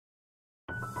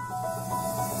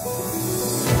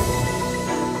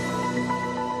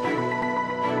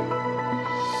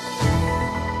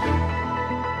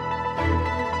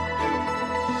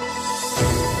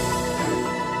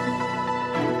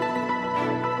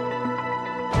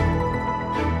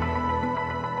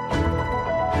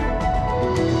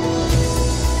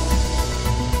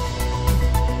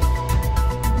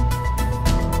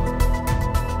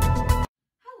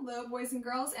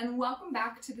and welcome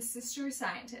back to the Sister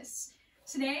Scientists.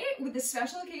 Today, with the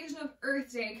special occasion of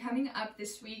Earth Day coming up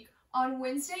this week, on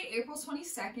Wednesday, April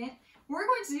 22nd, we're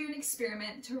going to do an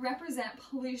experiment to represent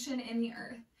pollution in the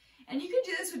Earth. And you can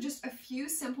do this with just a few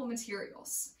simple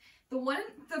materials.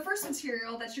 The first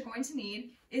material that you're going to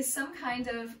need is some kind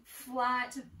of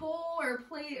flat bowl or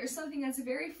plate or something that's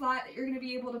very flat that you're going to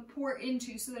be able to pour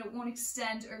into so that it won't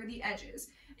extend over the edges.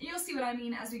 And you'll see what I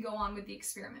mean as we go on with the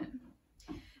experiment.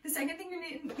 The second thing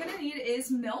you're going to need is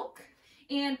milk,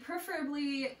 and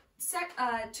preferably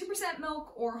 2%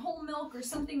 milk or whole milk or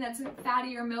something that's a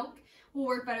fattier milk will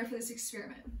work better for this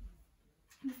experiment.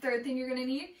 The third thing you're going to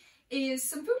need is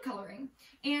some food coloring,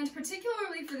 and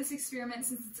particularly for this experiment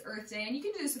since it's Earth Day, and you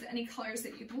can do this with any colors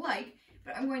that you'd like,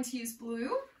 but I'm going to use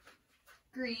blue,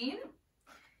 green,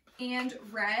 and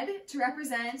red to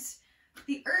represent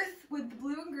the Earth with the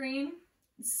blue and green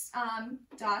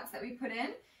dots that we put in,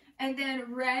 and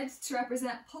then red to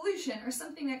represent pollution or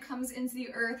something that comes into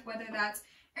the Earth, whether that's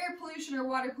air pollution or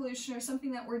water pollution or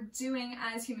something that we're doing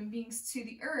as human beings to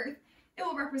the Earth. It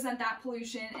will represent that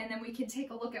pollution, and then we can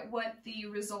take a look at what the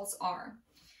results are.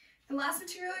 The last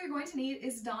material you're going to need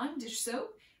is Dawn dish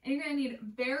soap, and you're going to need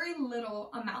very little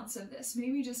amounts of this,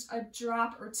 maybe just a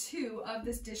drop or two of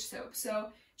this dish soap. So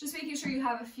just making sure you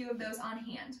have a few of those on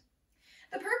hand.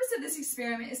 The purpose of this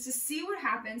experiment is to see what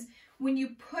happens when you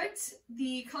put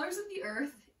the colors of the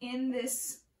Earth in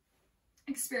this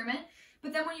experiment,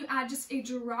 but then when you add just a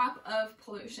drop of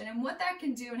pollution and what that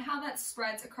can do and how that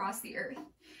spreads across the Earth.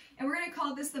 And we're going to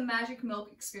call this the magic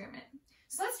milk experiment.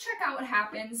 So let's check out what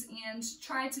happens and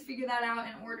try to figure that out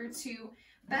in order to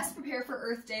best prepare for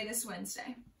Earth Day this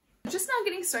Wednesday. Just now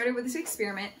getting started with this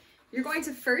experiment, you're going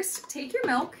to first take your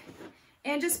milk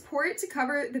and just pour it to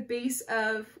cover the base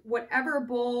of whatever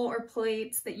bowl or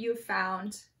plates that you have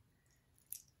found,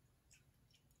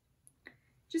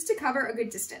 just to cover a good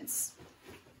distance.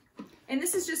 And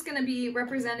this is just going to be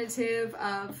representative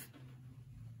of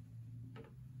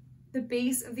the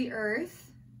base of the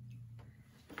Earth.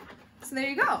 So there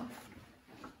you go.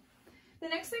 The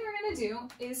next thing we're going to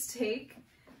do is take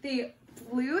the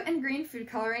blue and green food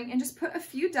coloring and just put a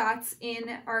few dots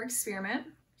in our experiment,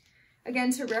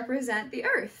 again to represent the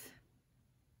Earth.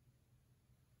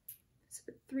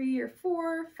 So 3 or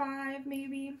 4, 5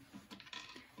 maybe.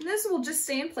 And this will just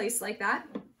stay in place like that.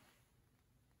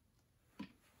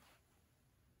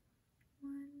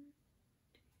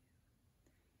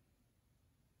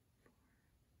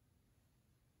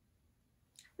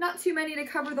 Not too many to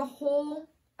cover the whole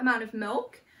amount of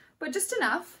milk, but just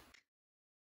enough.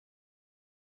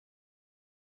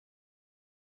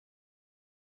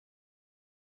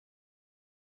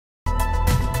 Let's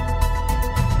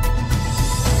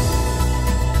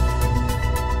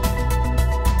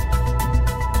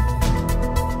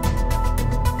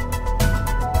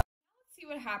see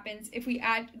what happens if we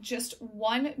add just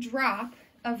one drop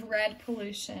of red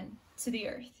pollution to the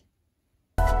Earth.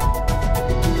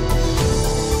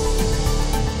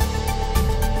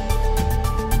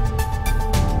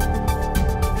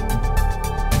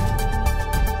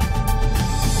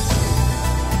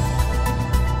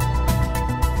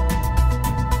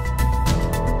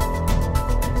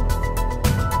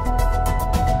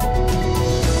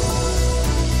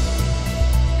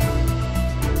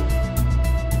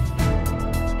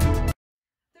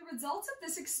 The results of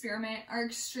this experiment are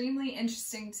extremely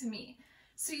interesting to me.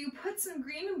 So you put some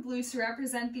green and blue to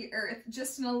represent the Earth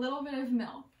just in a little bit of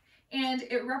milk, and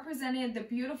it represented the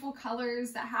beautiful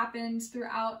colors that happened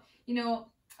throughout,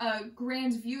 a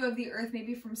grand view of the Earth,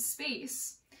 maybe from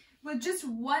space. With just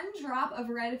one drop of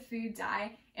red food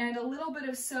dye and a little bit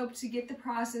of soap to get the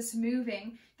process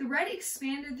moving, the red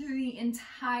expanded through the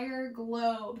entire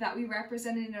globe that we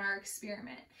represented in our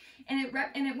experiment. And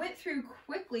it went through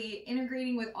quickly,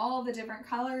 integrating with all the different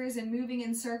colors and moving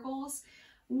in circles.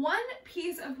 One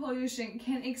piece of pollution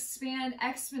can expand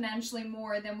exponentially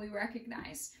more than we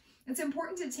recognize. It's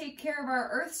important to take care of our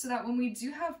Earth so that when we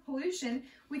do have pollution,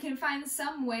 we can find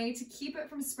some way to keep it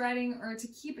from spreading or to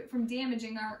keep it from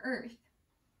damaging our Earth.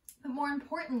 But more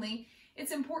importantly,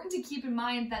 it's important to keep in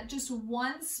mind that just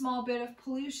one small bit of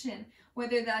pollution,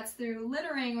 whether that's through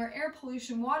littering or air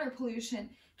pollution, water pollution,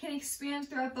 can expand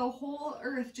throughout the whole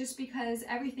Earth just because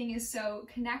everything is so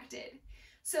connected.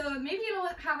 So maybe it'll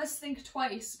have us think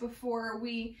twice before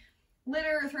we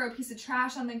litter or throw a piece of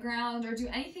trash on the ground or do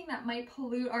anything that might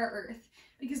pollute our Earth,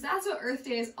 because that's what Earth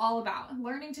Day is all about,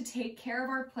 learning to take care of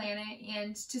our planet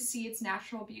and to see its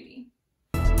natural beauty.